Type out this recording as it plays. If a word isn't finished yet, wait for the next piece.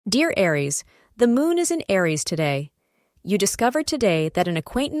Dear Aries, the moon is in Aries today. You discovered today that an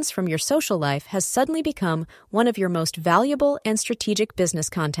acquaintance from your social life has suddenly become one of your most valuable and strategic business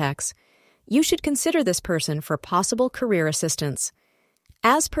contacts. You should consider this person for possible career assistance.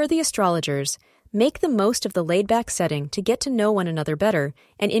 As per the astrologers, make the most of the laid-back setting to get to know one another better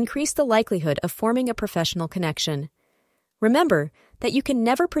and increase the likelihood of forming a professional connection. Remember that you can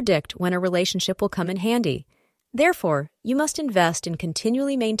never predict when a relationship will come in handy. Therefore, you must invest in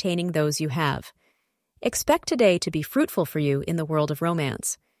continually maintaining those you have. Expect today to be fruitful for you in the world of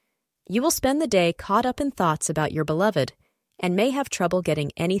romance. You will spend the day caught up in thoughts about your beloved and may have trouble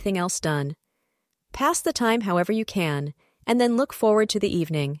getting anything else done. Pass the time however you can, and then look forward to the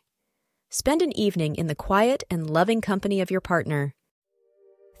evening. Spend an evening in the quiet and loving company of your partner.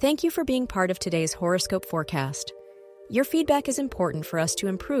 Thank you for being part of today's horoscope forecast. Your feedback is important for us to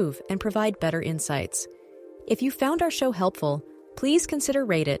improve and provide better insights. If you found our show helpful, please consider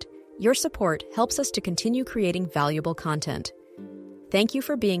rate it. Your support helps us to continue creating valuable content. Thank you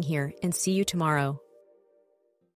for being here and see you tomorrow.